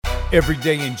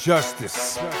Everyday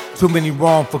injustice. Too many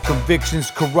wrongful convictions.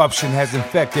 Corruption has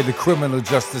infected the criminal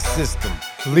justice system,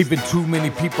 leaving too many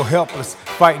people helpless,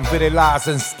 fighting for their lives.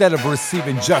 Instead of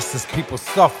receiving justice, people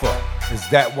suffer. Is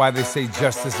that why they say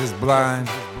justice is blind?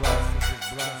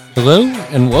 Hello,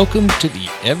 and welcome to the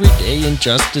Everyday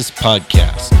Injustice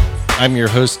Podcast. I'm your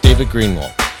host, David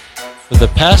Greenwald. For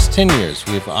the past 10 years,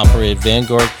 we have operated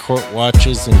Vanguard Court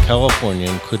Watches in California,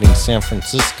 including San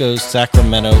Francisco,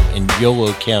 Sacramento, and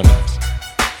Yolo counties.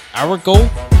 Our goal?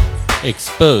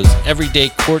 Expose everyday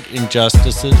court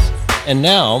injustices, and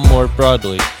now, more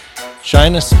broadly,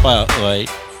 shine a spotlight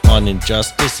on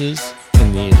injustices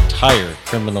in the entire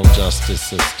criminal justice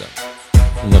system,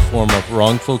 in the form of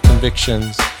wrongful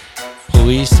convictions,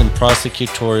 police and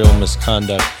prosecutorial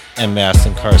misconduct, and mass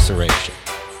incarceration.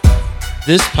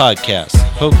 This podcast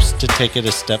hopes to take it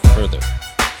a step further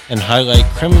and highlight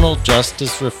criminal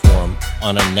justice reform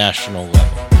on a national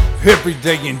level.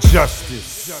 Everyday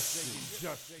injustice.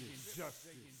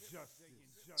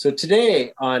 So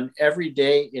today on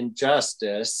Everyday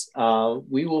Injustice,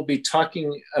 we will be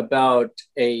talking about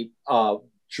a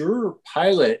juror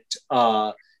pilot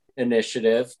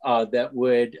initiative that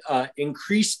would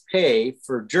increase pay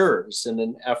for jurors in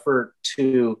an effort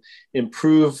to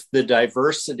improve the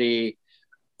diversity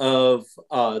of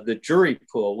the jury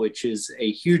pool, which is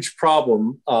a huge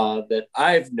problem that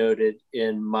I've noted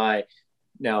in my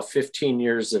now 15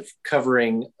 years of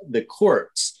covering the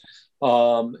courts.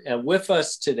 And with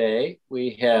us today,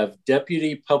 we have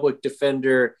Deputy Public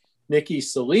Defender Nikki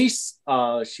Solis.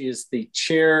 She is the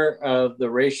chair of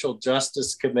the Racial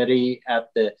Justice Committee at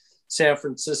the San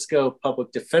Francisco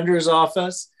Public Defender's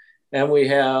Office. And we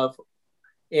have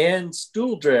Ann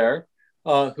Stuhldreher,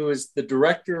 who is the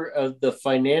director of the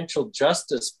Financial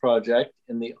Justice Project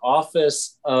in the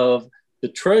Office of the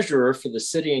Treasurer for the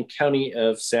City and County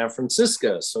of San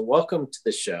Francisco. So welcome to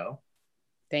the show.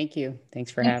 Thank you.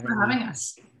 Thanks for having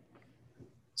us.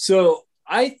 So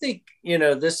I think,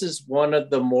 this is one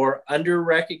of the more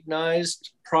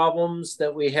under-recognized problems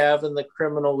that we have in the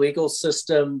criminal legal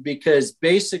system, because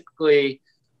basically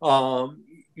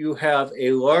you have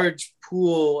a large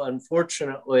pool,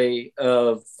 unfortunately,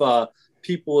 of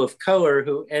people of color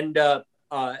who end up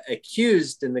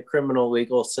accused in the criminal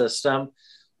legal system,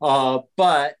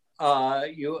 but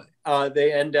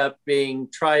they end up being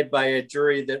tried by a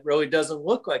jury that really doesn't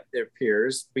look like their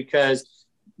peers, because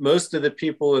most of the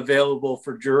people available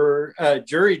for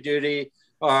jury duty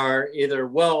are either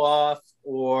well off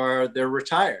or they're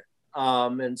retired.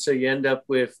 And so you end up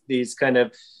with these kind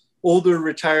of older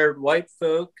retired white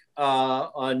folk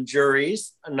on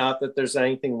juries. Not that there's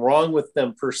anything wrong with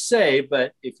them per se,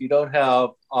 but if you don't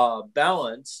have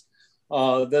balance,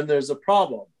 then there's a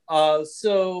problem.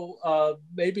 So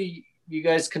maybe you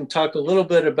guys can talk a little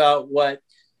bit about what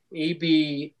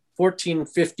AB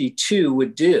 1452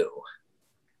 would do.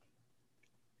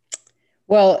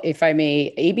 Well, if I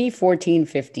may, AB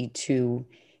 1452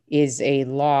 is a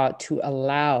law to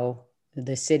allow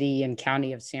the city and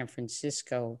county of San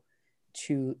Francisco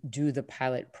to do the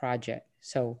pilot project.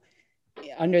 So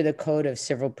under the Code of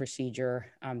Civil Procedure,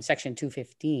 Section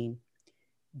 215,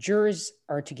 jurors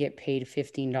are to get paid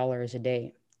 $15 a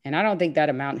day. And I don't think that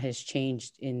amount has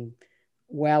changed in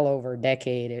well over a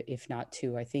decade, if not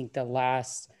two. I think the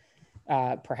last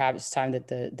perhaps time that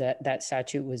that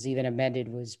statute was even amended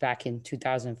was back in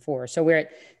 2004. So we're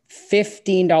at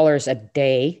 $15 a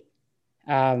day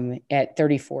at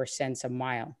 34 cents a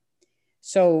mile.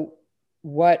 So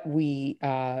what we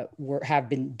have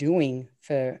been doing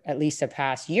for at least the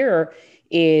past year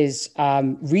is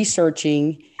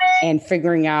researching and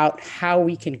figuring out how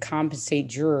we can compensate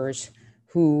jurors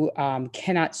who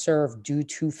cannot serve due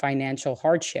to financial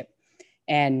hardship.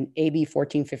 And AB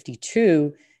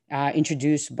 1452,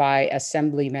 introduced by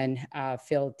Assemblyman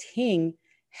Phil Ting,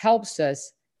 helps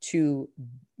us to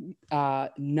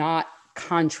not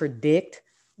contradict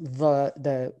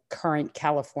the current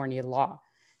California law.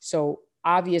 So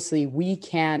obviously, we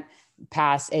can't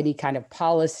pass any kind of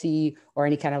policy or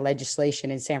any kind of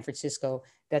legislation in San Francisco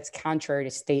that's contrary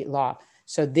to state law.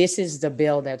 So this is the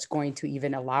bill that's going to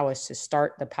even allow us to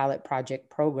start the pilot project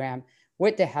program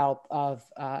with the help of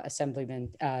Assemblyman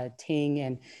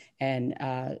Ting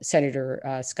and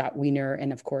Senator Scott Wiener.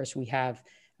 And of course, we have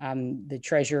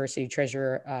the City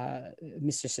Treasurer,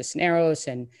 Mr. Cisneros,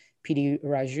 and PD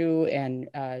Raju, and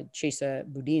Chesa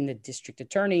Budin, the District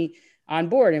Attorney, on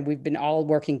board. And we've been all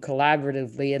working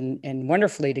collaboratively and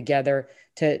wonderfully together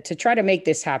to try to make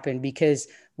this happen, because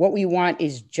what we want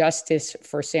is justice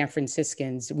for San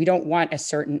Franciscans. We don't want a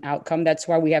certain outcome. That's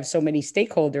why we have so many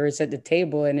stakeholders at the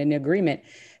table and in agreement.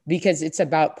 because it's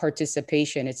about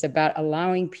participation. It's about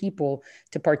allowing people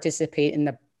to participate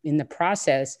in the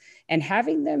process and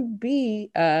having them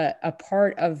be a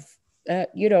part of,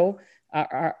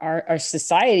 our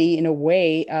society in a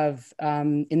way of,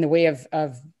 in the way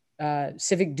of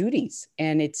civic duties.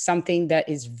 And it's something that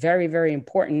is very, very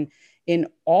important in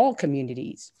all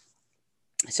communities.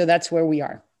 So that's where we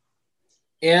are.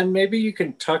 And maybe you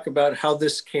can talk about how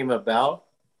this came about.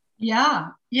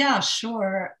 Yeah,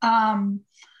 sure. I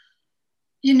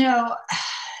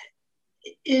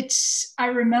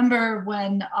remember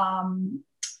when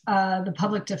the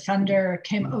public defender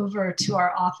came over to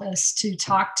our office to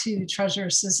talk to Treasurer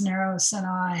Cisneros and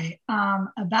I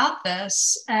about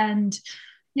this, and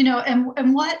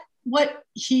what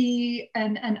he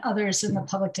and others in the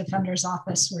public defender's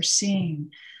office were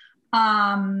seeing.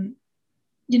 I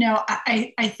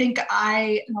think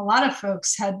I and a lot of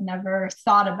folks had never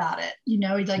thought about it.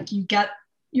 Like you get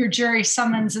your jury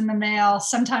summons in the mail.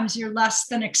 Sometimes you're less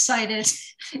than excited,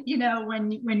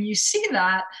 when you see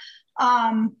that.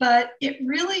 But it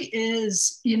really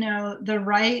is, the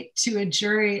right to a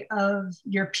jury of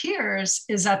your peers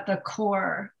is at the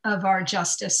core of our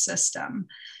justice system.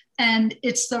 And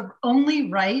it's the only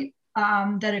right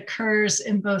that occurs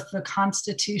in both the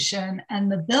Constitution and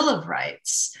the Bill of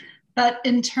Rights. But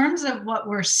in terms of what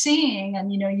we're seeing,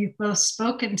 and you've both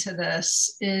spoken to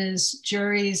this, is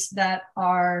juries that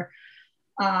are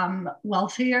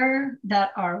wealthier,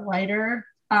 that are whiter,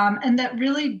 and that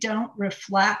really don't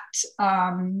reflect,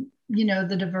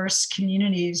 the diverse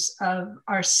communities of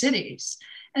our cities.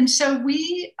 And so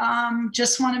we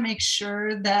just want to make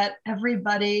sure that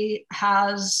everybody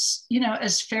has,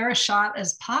 as fair a shot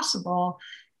as possible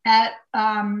at,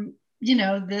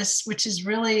 this, which is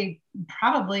really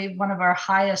probably one of our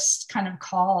highest kind of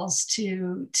calls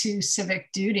to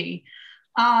civic duty.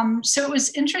 So it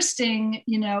was interesting,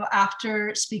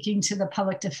 after speaking to the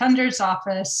public defender's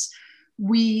office,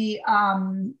 we,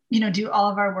 do all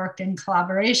of our work in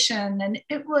collaboration. And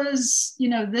it was,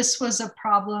 this was a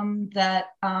problem that,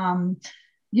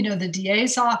 the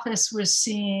DA's office was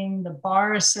seeing, the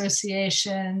Bar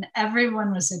Association,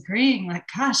 everyone was agreeing, like,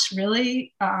 gosh,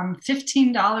 really,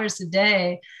 $15 a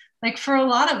day. Like for a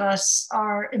lot of us,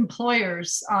 our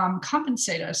employers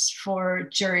compensate us for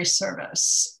jury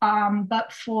service.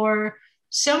 But for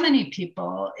so many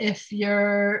people, if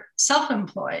you're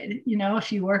self-employed,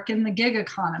 if you work in the gig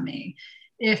economy,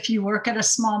 if you work at a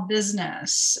small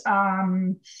business,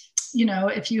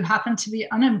 if you happen to be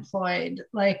unemployed,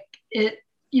 like it,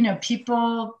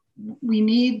 people, we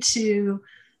need to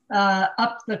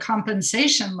up the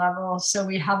compensation level so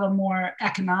we have a more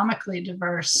economically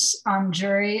diverse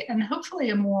jury, and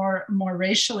hopefully a more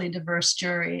racially diverse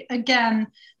jury. Again,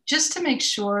 just to make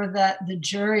sure that the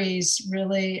juries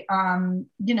really,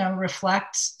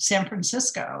 reflect San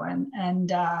Francisco,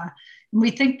 and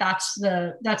we think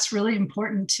that's really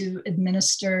important to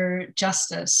administer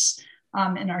justice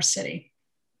in our city.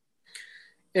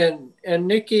 And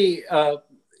Nikki,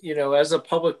 as a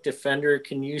public defender,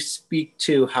 can you speak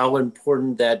to how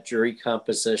important that jury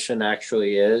composition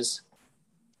actually is?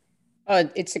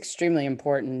 It's extremely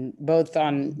important, both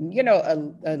on,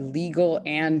 a legal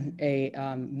and a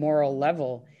moral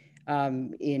level.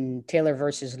 In Taylor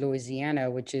versus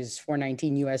Louisiana, which is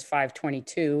 419 U.S.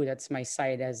 522, that's my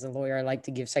cite as a lawyer. I like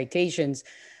to give citations.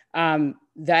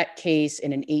 That case,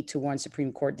 in an 8-1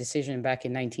 Supreme Court decision back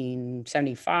in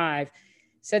 1975,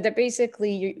 said that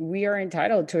basically we are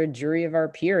entitled to a jury of our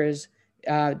peers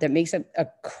that makes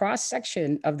a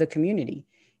cross-section of the community.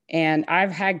 And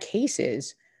I've had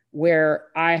cases where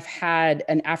I've had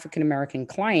an African-American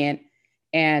client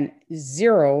and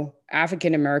 0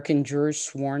 African-American jurors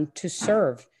sworn to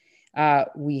serve.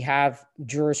 We have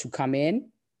jurors who come in,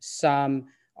 some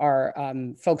are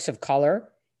folks of color,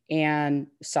 and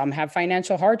some have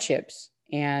financial hardships.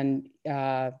 And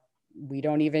we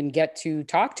don't even get to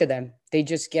talk to them. They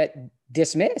just get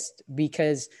dismissed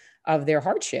because of their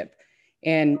hardship.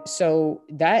 And so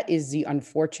that is the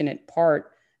unfortunate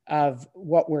part of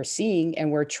what we're seeing.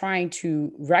 And we're trying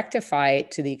to rectify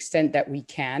it to the extent that we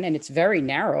can. And it's very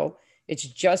narrow. It's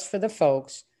just for the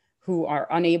folks who are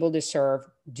unable to serve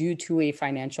due to a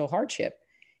financial hardship.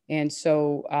 And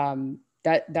so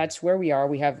that's where we are.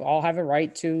 We all have a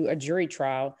right to a jury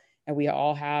trial, and we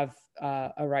all have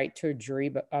a right to a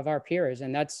jury of our peers.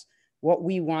 And that's what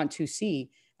we want to see.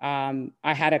 I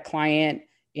had a client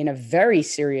in a very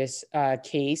serious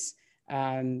case.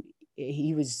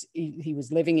 He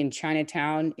was living in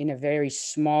Chinatown in a very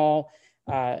small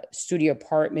studio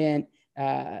apartment,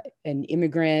 an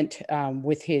immigrant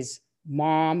with his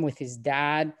mom, with his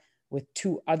dad, with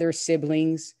 2 other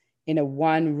siblings in a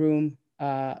 1-room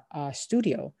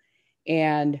studio.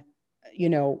 And,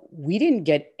 we didn't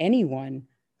get anyone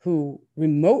who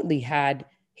remotely had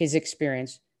his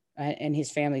experience and his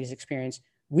family's experience.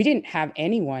 We didn't have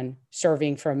anyone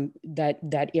serving from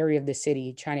that area of the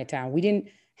city, Chinatown. We didn't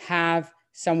have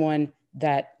someone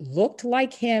that looked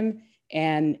like him.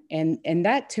 And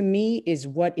that to me is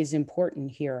what is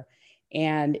important here.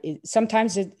 And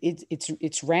sometimes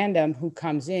it's random who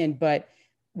comes in, but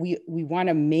we want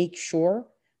to make sure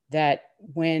that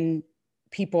when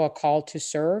people are called to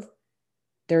serve,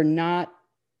 they're not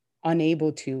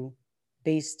unable to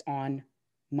based on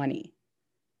money.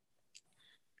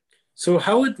 So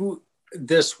how would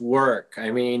this work?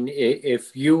 I mean,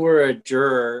 if you were a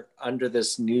juror under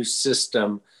this new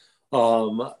system,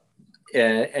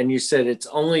 and you said it's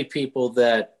only people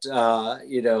that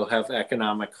have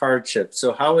economic hardship.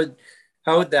 So how would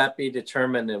that be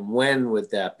determined, and when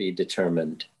would that be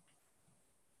determined?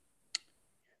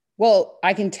 Well,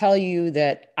 I can tell you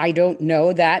that I don't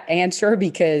know that answer,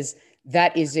 because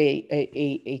that is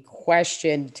a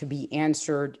question to be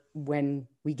answered when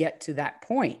we get to that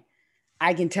point.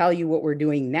 I can tell you what we're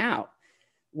doing now.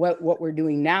 What we're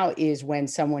doing now is when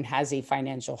someone has a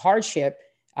financial hardship,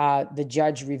 the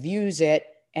judge reviews it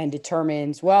and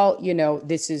determines, well,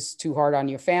 this is too hard on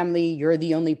your family. You're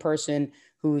the only person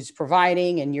who's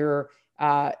providing, and you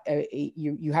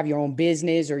have your own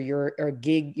business, or you're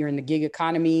in the gig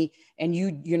economy, and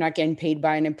you're not getting paid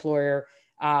by an employer.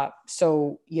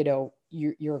 So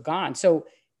you're gone. So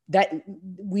that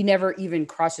we never even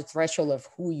cross the threshold of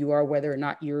who you are, whether or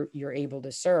not you're able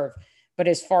to serve. But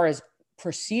as far as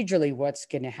procedurally what's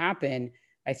going to happen,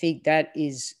 I think that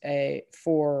is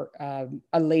for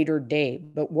a later day.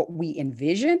 But what we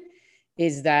envision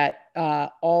is that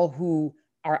all who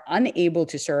are unable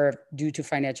to serve due to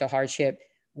financial hardship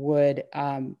would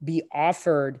be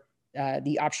offered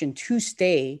the option to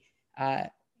stay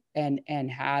and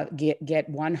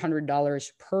get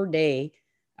 $100 per day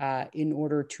in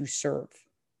order to serve.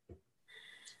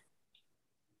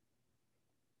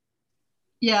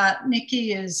 Yeah,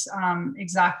 Nikki is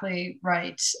exactly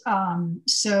right.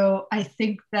 So I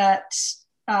think that,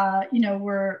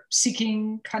 we're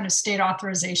seeking kind of state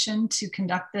authorization to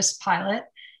conduct this pilot.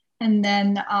 And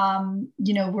then,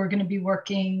 we're going to be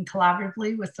working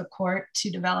collaboratively with the court to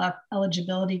develop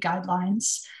eligibility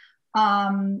guidelines.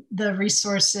 The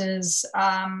resources,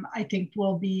 I think,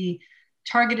 will be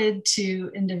targeted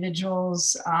to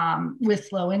individuals with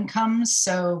low incomes.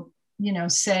 So,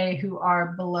 say who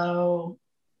are below,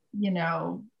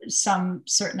 some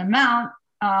certain amount,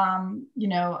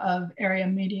 of area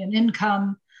median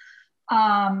income,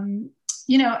 and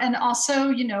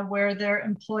also, where their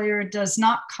employer does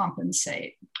not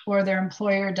compensate, or their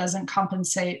employer doesn't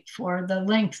compensate for the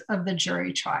length of the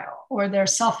jury trial, or they're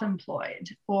self-employed,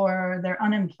 or they're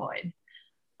unemployed.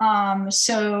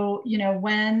 So,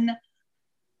 when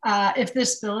if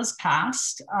this bill is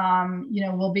passed,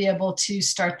 we'll be able to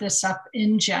start this up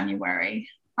in January.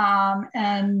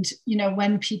 And,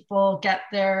 when people get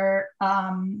their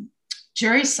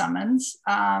jury summons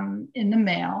in the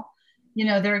mail,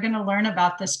 they're going to learn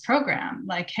about this program.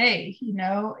 Like, hey,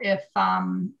 if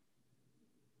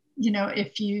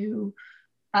you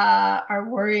are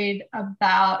worried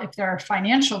about if there are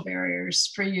financial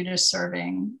barriers for you to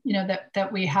serving, that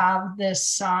we have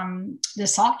this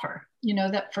this offer,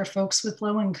 that for folks with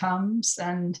low incomes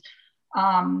and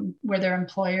where their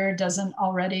employer doesn't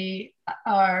already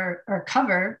or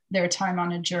cover their time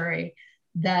on a jury,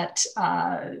 that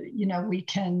we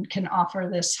can offer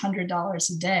this $100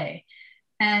 a day.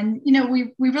 And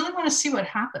we really want to see what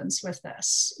happens with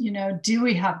this. Do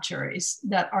we have juries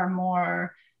that are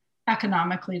more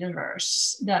economically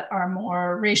diverse, that are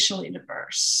more racially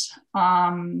diverse,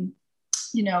 along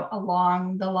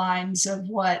the lines of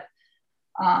what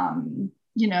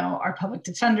our public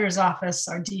defender's office,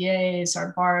 our DAs,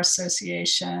 our bar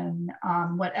association,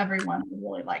 what everyone would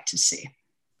really like to see.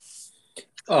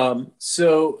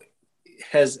 So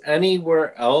has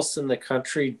anywhere else in the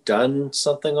country done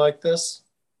something like this?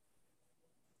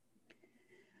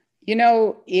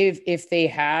 If they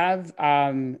have,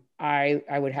 I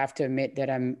would have to admit that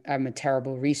I'm a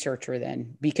terrible researcher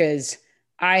then, because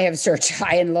I have searched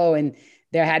high and low, and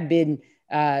there had been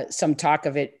some talk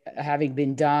of it having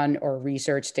been done or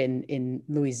researched in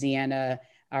Louisiana,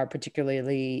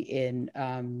 particularly in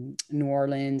New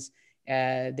Orleans.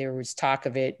 There was talk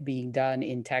of it being done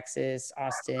in Texas,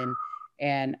 Austin.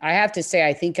 And I have to say,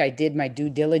 I think I did my due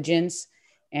diligence,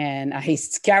 and I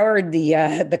scoured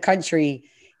the country.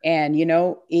 And,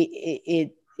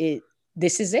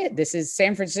 this is it. This is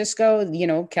San Francisco,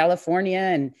 California.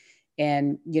 And,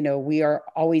 And, we are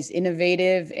always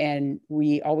innovative, and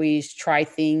we always try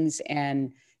things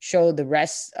and show the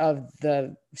rest of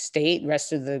the state,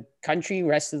 rest of the country,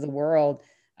 rest of the world,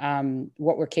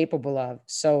 what we're capable of.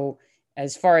 So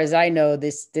as far as I know,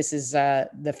 this is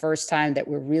the first time that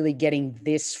we're really getting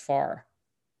this far.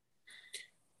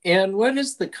 And what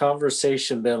has the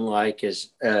conversation been like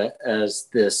as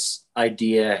this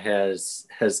idea has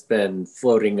been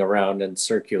floating around and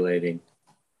circulating?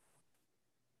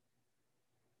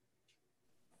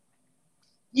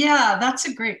 Yeah, that's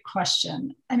a great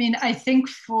question. I mean, I think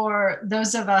for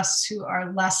those of us who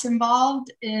are less involved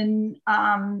in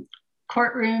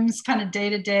courtrooms kind of day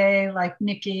to day, like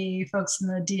Nikki, folks in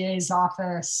the DA's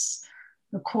office,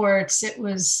 the courts, it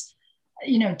was,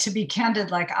 to be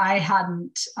candid, like I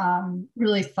hadn't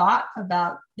really thought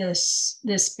about this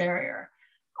barrier.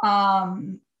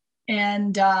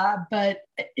 But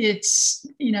it's,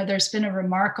 there's been a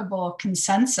remarkable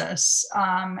consensus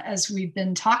as we've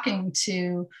been talking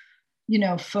to,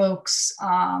 folks,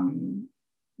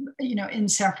 in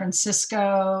San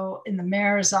Francisco, in the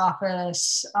mayor's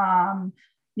office,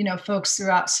 folks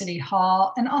throughout City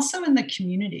Hall, and also in the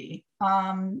community.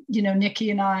 Nikki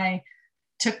and I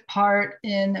took part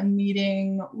in a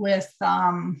meeting with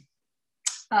a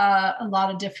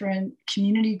lot of different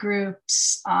community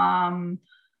groups,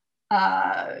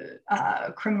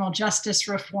 criminal justice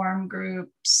reform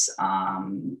groups,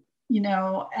 and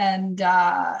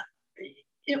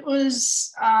it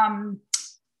was, I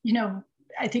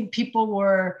think people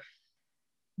were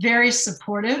very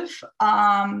supportive.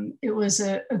 It was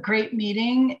a great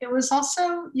meeting. It was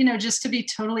also, just to be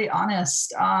totally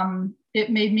honest, it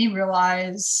made me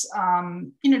realize,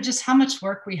 just how much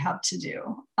work we have to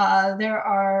do. There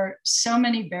are so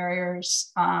many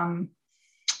barriers,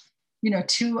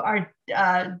 to our,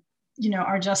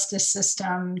 our justice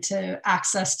system, to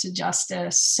access to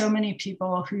justice. So many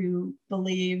people who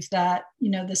believe that,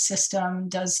 the system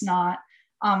does not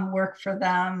work for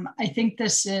them. I think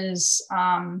this is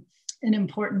an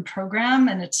important program,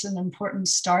 and it's an important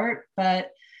start,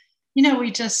 but,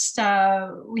 we just,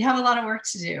 we have a lot of work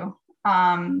to do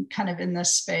kind of in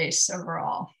this space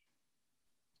overall.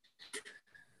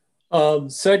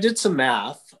 So I did some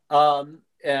math.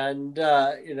 And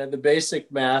the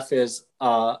basic math is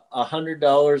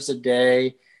 $100 a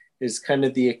day is kind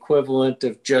of the equivalent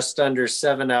of just under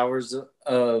 7 hours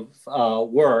of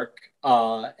work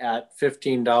at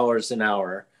 $15 an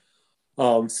hour.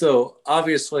 So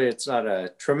obviously it's not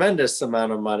a tremendous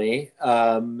amount of money,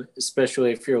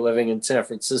 especially if you're living in San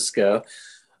Francisco.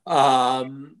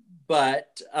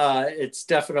 But it's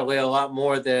definitely a lot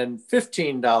more than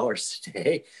 $15 a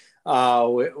day.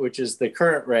 Which is the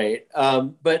current rate.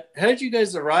 But how did you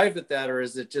guys arrive at that, or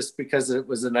is it just because it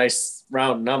was a nice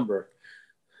round number?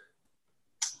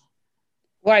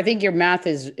 Well, I think your math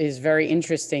is very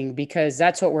interesting, because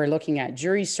that's what we're looking at.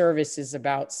 Jury service is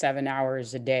about 7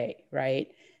 hours a day,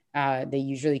 right? They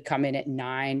usually come in at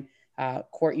 9.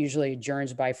 Court usually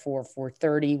adjourns by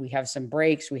 4:30. We have some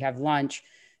breaks, we have lunch.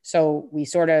 So we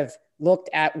sort of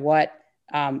looked at what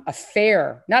a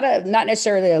fair, not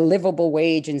necessarily a livable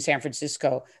wage in San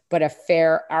Francisco, but a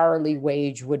fair hourly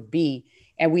wage would be.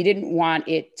 And we didn't want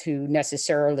it to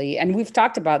necessarily, and we've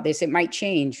talked about this, it might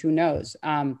change, who knows?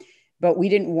 But we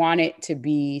didn't want it to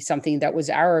be something that was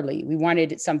hourly. We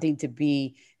wanted it something to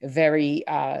be very,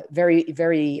 very,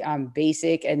 very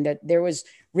basic, and that there was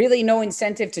really no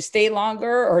incentive to stay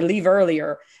longer or leave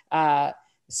earlier.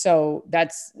 So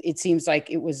it seems like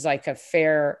it was like a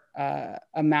fair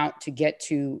amount to get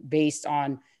to based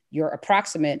on your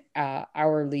approximate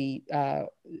hourly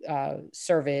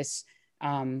service.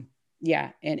 And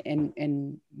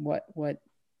what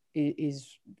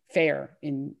is fair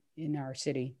in our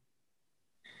city.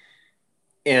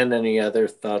 And any other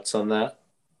thoughts on that?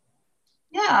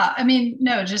 Yeah, I mean,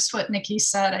 no, just what Nikki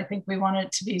said. I think we wanted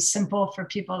it to be simple for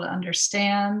people to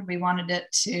understand. We wanted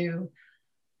it to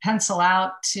pencil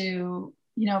out to,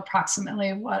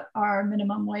 approximately what our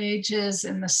minimum wage is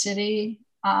in the city.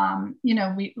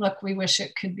 We wish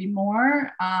it could be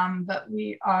more, but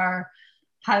we are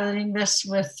piloting this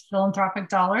with philanthropic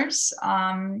dollars,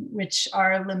 which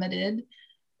are limited,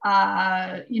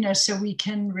 so we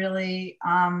can really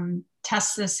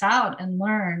test this out and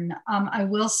learn. I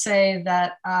will say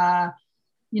that,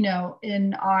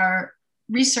 in our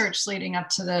research leading up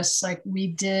to this, like we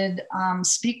did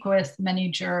speak with many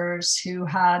jurors who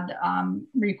had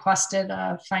requested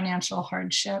a financial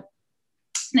hardship.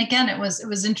 And again, it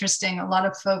was interesting. A lot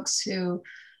of folks who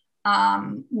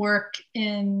work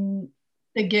in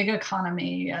the gig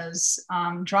economy as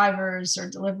drivers or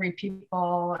delivery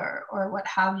people or what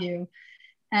have you.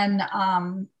 And,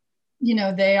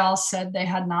 they all said they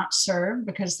had not served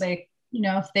because they,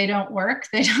 if they don't work,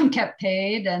 they don't get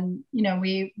paid. And,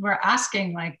 we were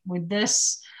asking, like, would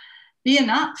this be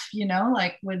enough?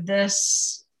 Like, would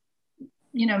this,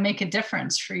 make a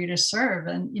difference for you to serve?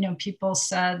 And, people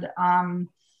said,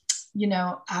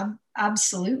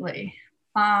 absolutely.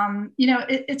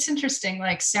 It's interesting,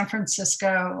 like San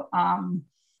Francisco,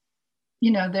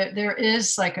 there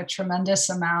is like a tremendous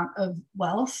amount of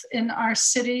wealth in our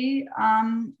city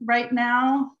right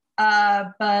now.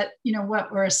 But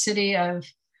we're a city of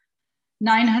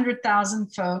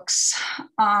 900,000 folks,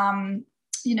 about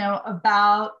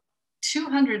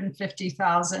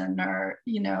 250,000 or,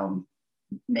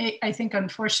 I think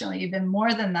unfortunately even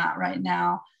more than that right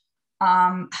now,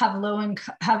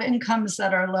 have incomes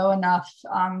that are low enough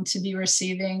to be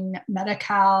receiving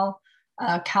Medi-Cal,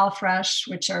 CalFresh,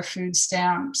 which are food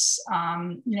stamps,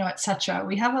 et cetera.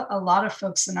 We have a lot of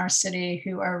folks in our city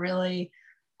who are really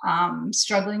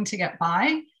struggling to get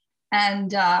by,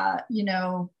 and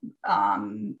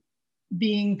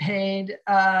being paid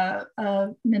a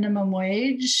minimum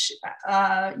wage,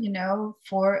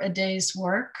 for a day's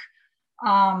work.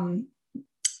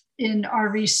 In our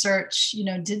research,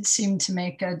 did seem to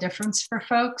make a difference for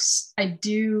folks. I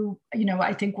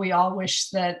think we all wish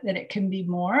that it can be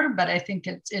more, but I think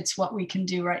it's what we can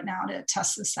do right now to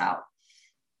test this out.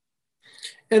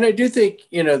 And I do think,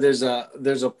 there's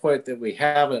a point that we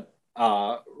haven't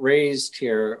raised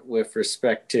here with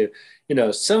respect to,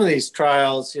 some of these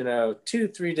trials,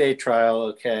 2-3 day trial.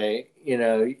 Okay.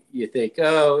 You think,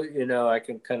 I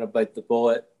can kind of bite the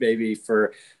bullet maybe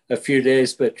for a few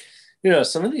days, but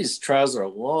some of these trials are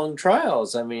long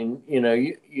trials. I mean,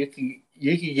 you could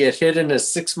get hit in a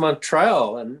 6-month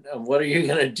trial, and what are you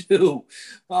going to do,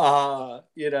 to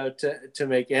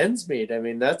make ends meet? I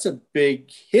mean, that's a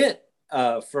big hit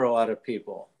for a lot of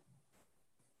people.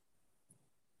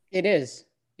 It is,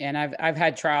 and I've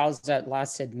had trials that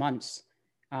lasted months,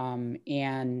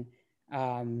 it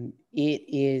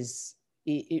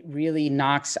really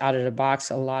knocks out of the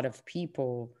box a lot of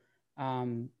people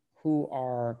who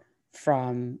are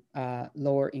from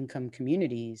lower income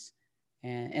communities,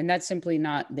 and that's simply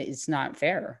it's not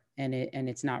fair, and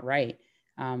it's not right.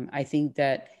 I think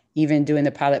that even doing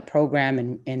the pilot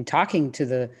program and talking to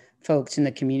the folks in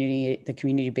the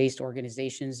community-based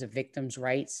organizations, the victims'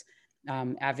 rights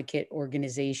advocate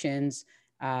organizations,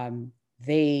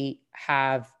 they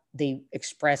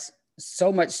express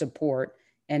so much support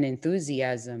and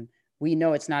enthusiasm. We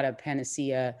know it's not a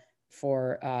panacea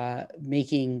for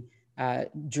making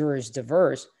jurors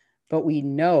diverse, but we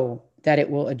know that it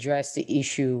will address the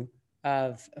issue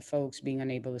of folks being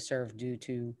unable to serve due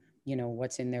to,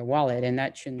 what's in their wallet. And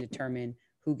that should determine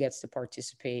who gets to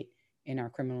participate in our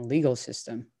criminal legal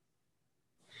system.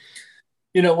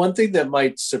 One thing that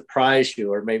might surprise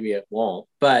you, or maybe it won't,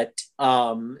 but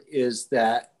is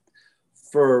that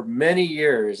for many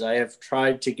years, I have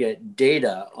tried to get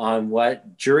data on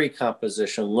what jury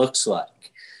composition looks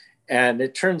like. And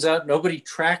it turns out nobody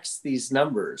tracks these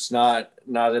numbers, not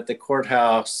at the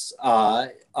courthouse,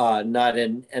 not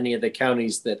in any of the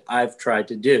counties that I've tried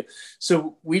to do.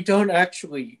 So we don't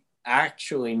actually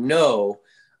know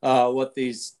what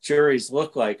these juries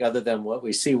look like, other than what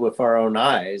we see with our own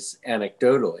eyes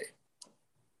anecdotally.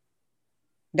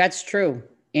 That's true.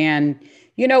 And,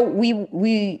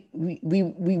 we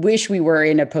wish we were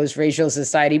in a post-racial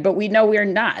society, but we know we're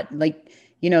not. Like,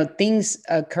 things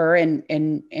occur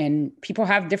and people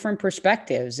have different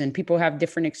perspectives and people have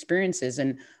different experiences,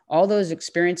 and all those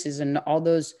experiences and all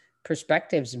those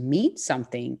perspectives mean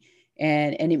something.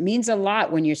 And it means a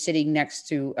lot when you're sitting next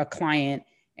to a client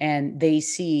and they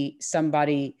see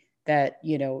somebody that,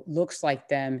 looks like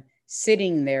them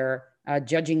sitting there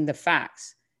judging the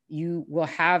facts. You will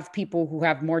have people who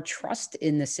have more trust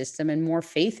in the system and more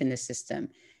faith in the system.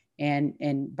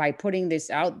 And by putting this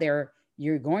out there,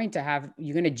 you're going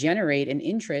to generate an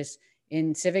interest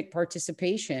in civic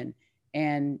participation.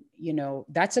 And,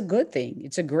 that's a good thing.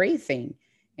 It's a great thing.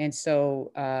 And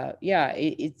so,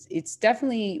 it's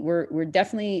definitely, we're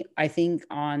definitely, I think,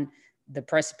 on the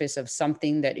precipice of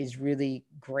something that is really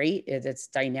great. That's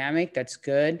dynamic, that's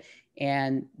good.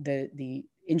 And the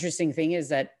interesting thing is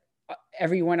that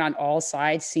everyone on all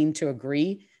sides seem to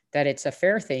agree that it's a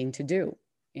fair thing to do.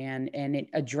 And it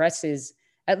addresses,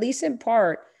 at least in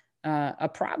part, a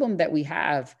problem that we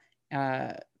have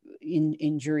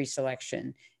in jury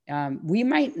selection. We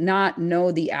might not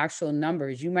know the actual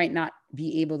numbers. You might not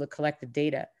be able to collect the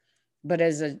data. But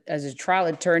as a trial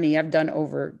attorney, I've done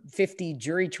over 50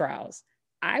 jury trials.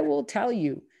 I will tell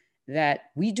you that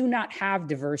we do not have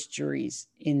diverse juries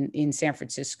in San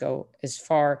Francisco as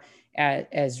far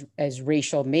as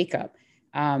racial makeup.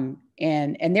 And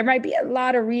there might be a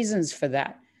lot of reasons for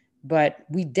that, but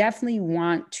we definitely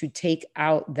want to take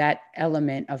out that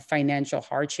element of financial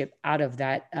hardship out of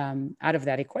that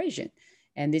equation.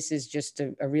 And this is just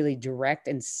a really direct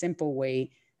and simple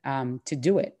way to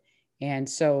do it. And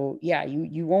so, yeah,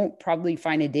 you won't probably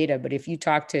find a data, but if you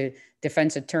talk to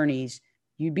defense attorneys,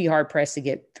 you'd be hard pressed to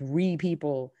get 3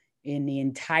 people in the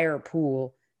entire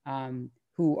pool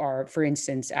who are, for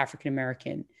instance, African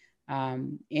American.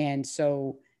 And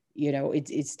so,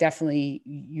 it's definitely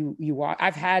you are.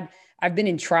 I've been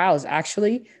in trials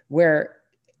actually where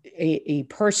a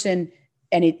person,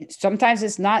 and sometimes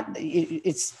it's not,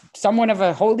 it's someone of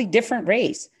a wholly different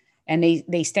race, and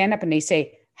they stand up and they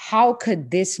say, how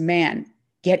could this man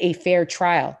get a fair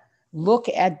trial? Look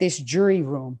at this jury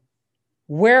room.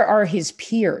 Where are his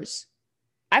peers?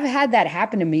 I've had that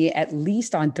happen to me at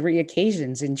least on 3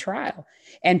 occasions in trial.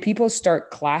 And people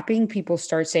start clapping. People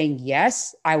start saying,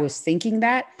 yes, I was thinking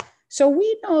that. So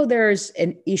we know there's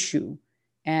an issue,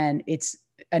 and it's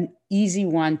an easy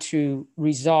one to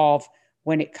resolve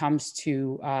when it comes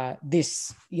to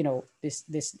this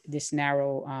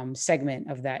narrow segment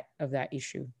of that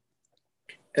issue.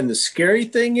 And the scary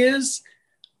thing is,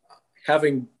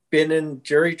 having been in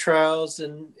jury trials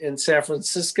in San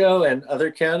Francisco and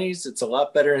other counties, it's a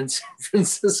lot better in San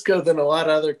Francisco than a lot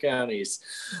of other counties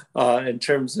in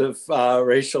terms of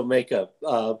racial makeup,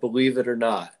 believe it or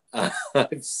not.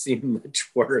 I've seen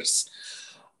much worse.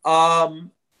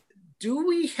 Do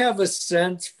we have a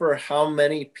sense for how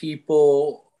many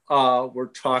people we're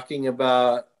talking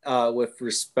about with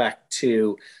respect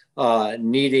to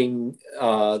needing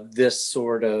this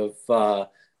sort of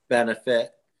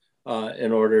benefit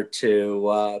in order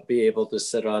to be able to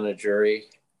sit on a jury,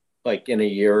 like in a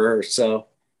year or so?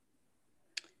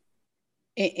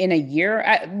 In a year?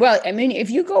 If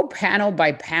you go panel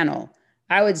by panel,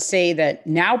 I would say that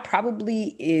now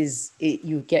probably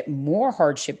you get more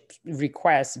hardship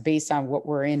requests based on what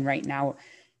we're in right now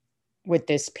with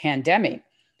this pandemic.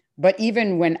 But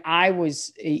even when I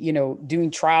was,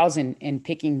 doing trials and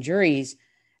picking juries,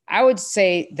 I would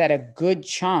say that a good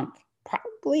chunk,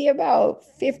 probably about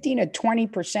 15 to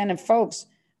 20% of folks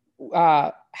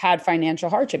had financial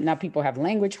hardship. Now, people have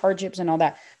language hardships and all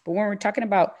that. But when we're talking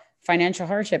about financial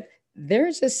hardship,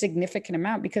 there's a significant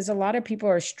amount, because a lot of people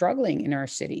are struggling in our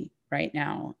city right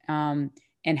now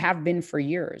and have been for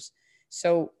years.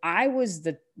 So I was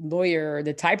the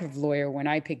type of lawyer, when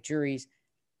I pick juries,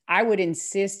 I would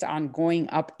insist on going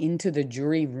up into the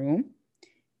jury room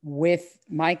with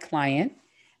my client.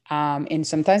 And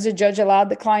sometimes the judge allowed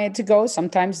the client to go,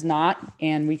 sometimes not.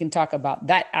 And we can talk about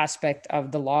that aspect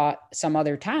of the law some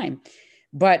other time.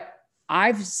 But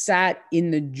I've sat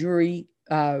in the jury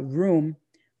room,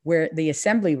 where the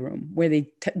assembly room, where they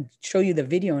show you the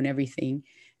video and everything,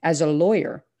 as a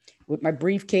lawyer, with my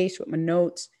briefcase, with my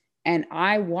notes. And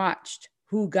I watched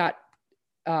who got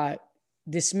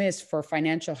dismissed for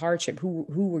financial hardship, who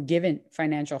were given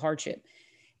financial hardship.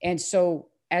 And so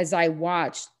as I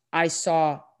watched, I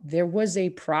saw there was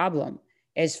a problem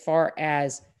as far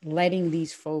as letting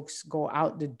these folks go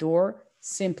out the door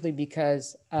simply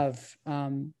because of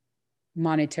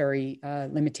monetary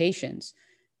limitations.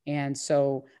 And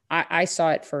so I saw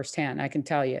it firsthand. I can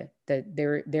tell you that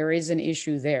there is an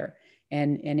issue there,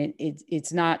 and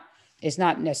it's not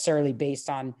necessarily based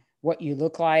on what you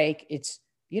look like. It's,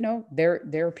 there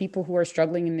are people who are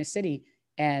struggling in the city,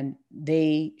 and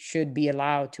they should be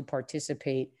allowed to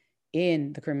participate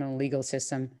in the criminal legal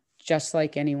system just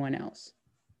like anyone else.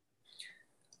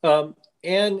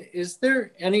 And is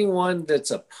there anyone that's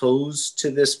opposed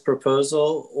to this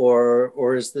proposal,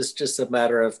 or is this just a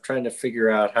matter of trying to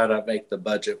figure out how to make the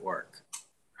budget work?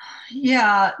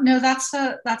 Yeah, no, that's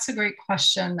a great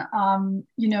question.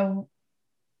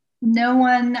 No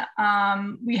one,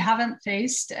 we haven't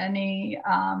faced any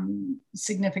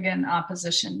significant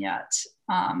opposition yet,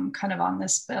 kind of on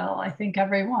this bill. I think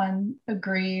everyone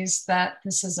agrees that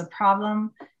this is a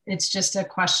problem. It's just a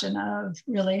question of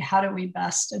really how do we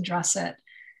best address it.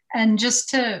 And just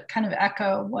to kind of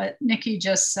echo what Nikki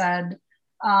just said,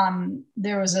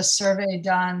 there was a survey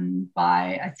done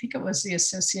by, I think it was the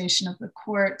Association of the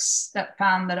Courts, that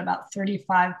found that about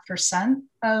 35%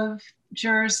 of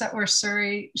jurors that were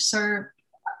served,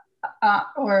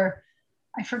 or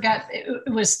I forget,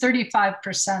 it was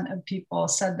 35% of people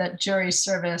said that jury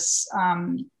service,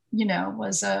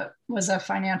 was a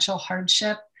financial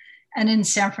hardship. And in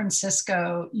San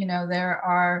Francisco, there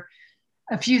are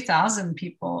a few thousand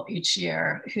people each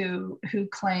year who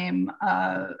claim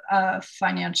a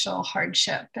financial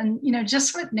hardship. And,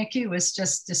 just what Nikki was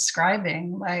just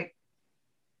describing, like,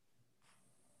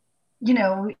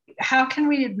 how can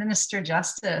we administer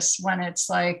justice when it's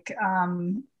like,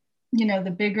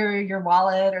 the bigger your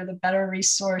wallet or the better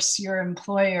resource your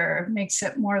employer makes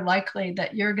it more likely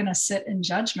that you're going to sit in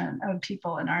judgment of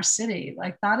people in our city.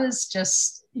 Like that is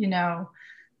just,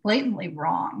 blatantly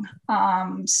wrong.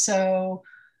 So,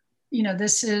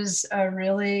 this is a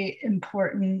really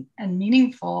important and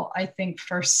meaningful, I think,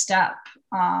 first step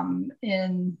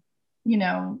in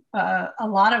a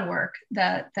lot of work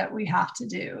that we have to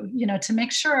do, to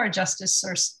make sure our justice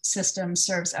system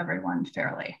serves everyone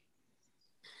fairly.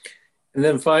 And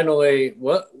then finally,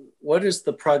 what does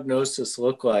the prognosis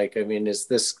look like? I mean, is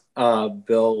this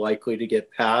bill likely to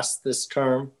get passed this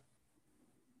term?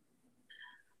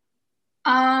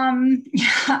 Yeah,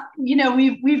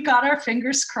 we've got our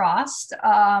fingers crossed.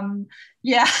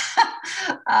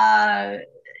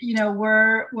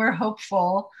 We're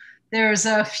hopeful. There's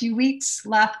a few weeks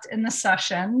left in the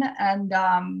session, and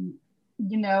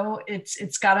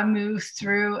it's got to move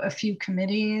through a few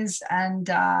committees and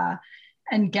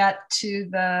get to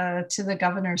the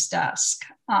governor's desk.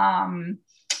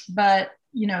 But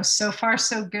so far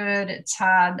so good. It's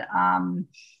had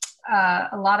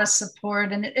a lot of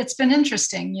support, and it's been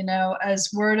interesting.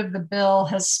 As word of the bill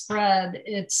has spread,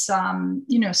 it's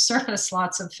surfaced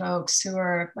lots of folks who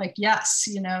are like, yes,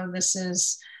 this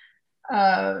is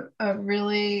a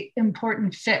really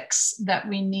important fix that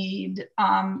we need,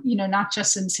 not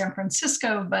just in San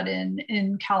Francisco, but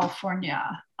in California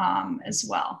as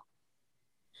well.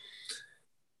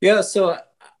 Yeah, so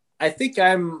I think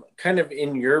I'm kind of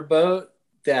in your boat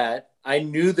that I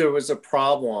knew there was a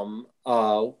problem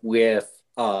with,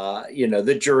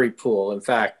 the jury pool. In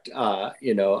fact, I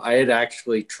had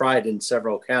actually tried in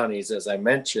several counties, as I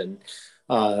mentioned,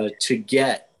 to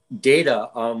get data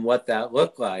on what that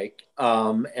looked like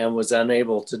and was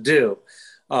unable to do,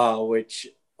 which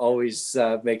always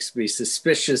makes me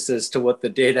suspicious as to what the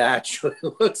data actually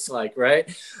looks like, right?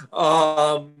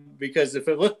 Because if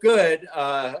it looked good,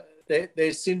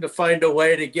 they seem to find a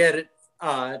way to get it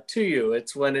to you.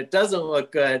 It's when it doesn't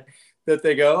look good that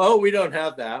they go, oh, we don't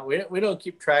have that. We don't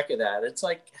keep track of that. It's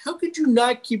like, how could you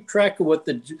not keep track of what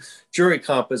the jury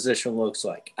composition looks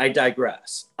like? I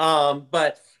digress.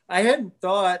 But I hadn't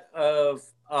thought of,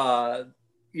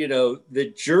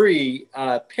 the jury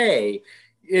pay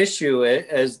issue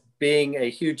as being a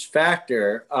huge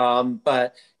factor.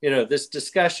 But, this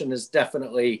discussion has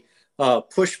definitely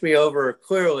pushed me over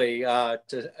clearly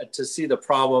to see the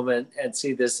problem and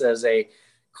see this as a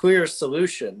clear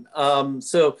solution.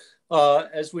 So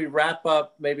as we wrap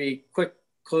up, maybe quick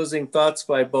closing thoughts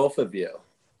by both of you.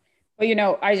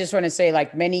 Well, I just want to say,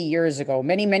 like many years ago,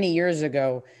 Mano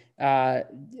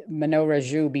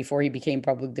Raju, before he became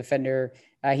public defender,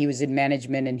 he was in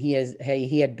management, and he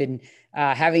had been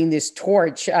having this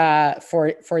torch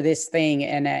for this thing,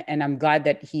 and I'm glad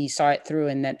that he saw it through,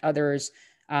 and that others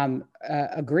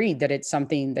agreed that it's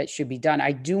something that should be done.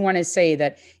 I do want to say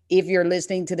that if you're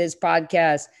listening to this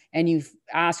podcast and you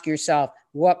ask yourself,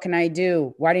 what can I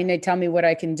do? Why didn't they tell me what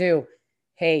I can do?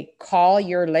 Hey, call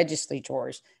your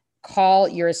legislators, call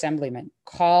your assemblymen,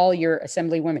 call your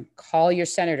assemblywomen, call your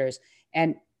senators,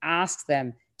 and ask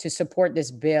them to support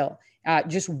this bill.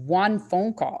 Just one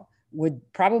phone call would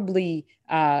probably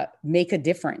make a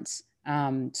difference.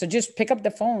 So just pick up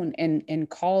the phone and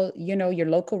call, your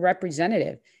local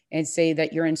representative and say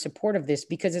that you're in support of this,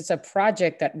 because it's a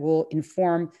project that will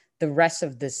inform the rest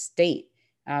of the state.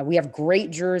 We have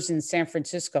great jurors in San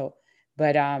Francisco,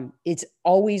 but it's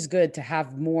always good to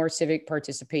have more civic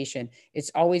participation.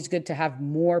 It's always good to have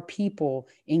more people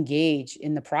engaged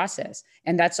in the process.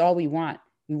 And that's all we want.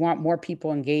 We want more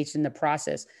people engaged in the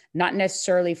process, not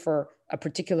necessarily for a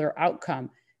particular outcome,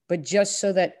 but just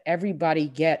so that everybody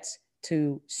gets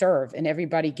to serve and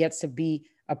everybody gets to be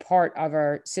a part of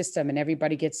our system, and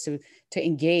everybody gets to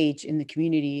engage in the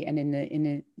community and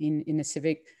in the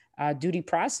civic duty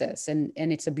process. And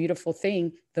it's a beautiful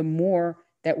thing the more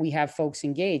that we have folks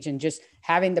engage. And just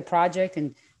having the project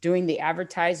and doing the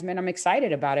advertisement, I'm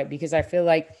excited about it, because I feel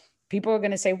like people are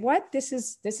going to say, what, this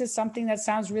is something that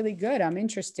sounds really good. I'm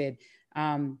interested.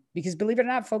 Because believe it or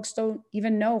not, folks don't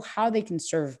even know how they can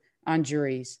serve on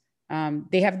juries.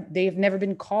 They have never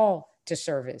been called to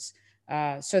service.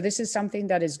 So this is something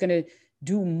that is going to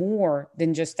do more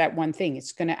than just that one thing.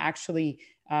 It's going to actually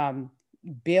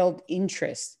build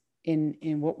interest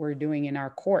in what we're doing in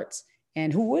our courts.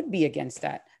 And who would be against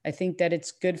that? I think that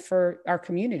it's good for our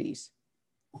communities.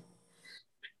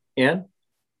 Ann?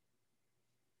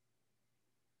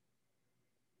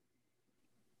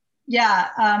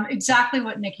 Yeah, exactly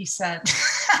what Nikki said.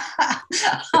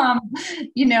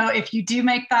 If you do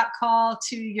make that call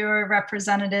to your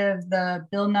representative, the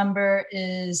bill number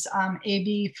is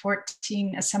AB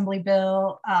 14 Assembly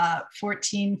Bill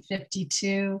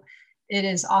 1452. It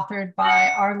is authored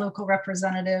by our local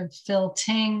representative, Phil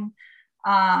Ting.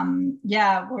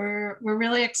 We're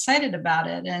really excited about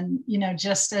it. And,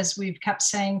 just as we've kept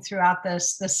saying throughout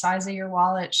this, the size of your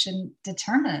wallet shouldn't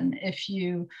determine if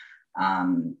you,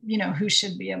 who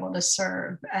should be able to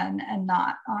serve and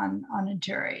not on a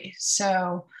jury.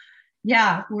 So,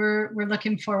 we're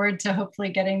looking forward to hopefully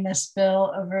getting this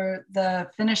bill over the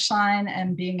finish line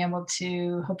and being able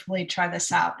to hopefully try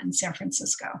this out in San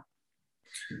Francisco.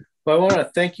 Well, I want to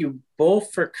thank you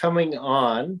both for coming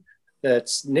on.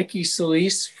 That's Nikki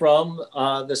Solis from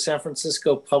the San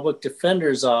Francisco Public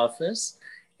Defender's Office,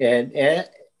 and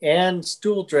Ann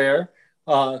Stuhldreher,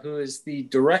 who is the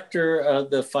director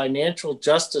of the Financial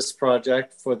Justice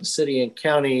Project for the City and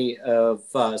County of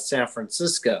San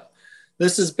Francisco.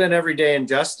 This has been Everyday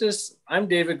Injustice. I'm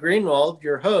David Greenwald,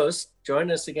 your host.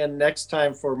 Join us again next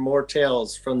time for more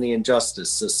tales from the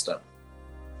injustice system.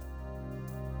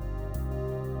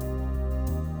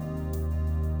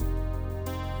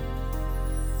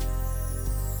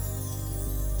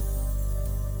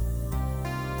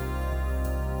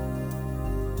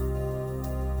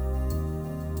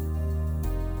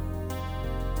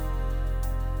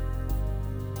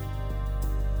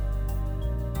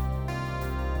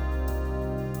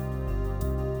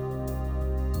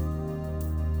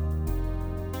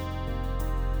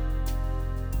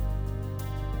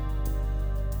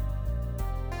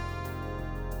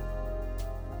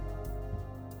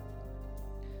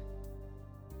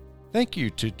 Thank you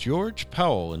to George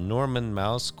Powell and Norman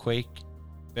Mousequake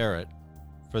Barrett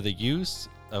for the use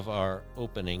of our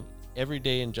opening,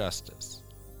 Everyday Injustice.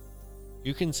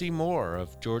 You can see more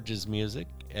of George's music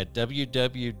at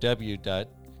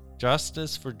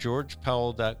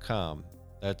www.justiceforgeorgepowell.com.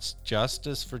 That's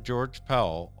Justice for George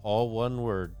Powell, all one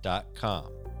word,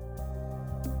 .com.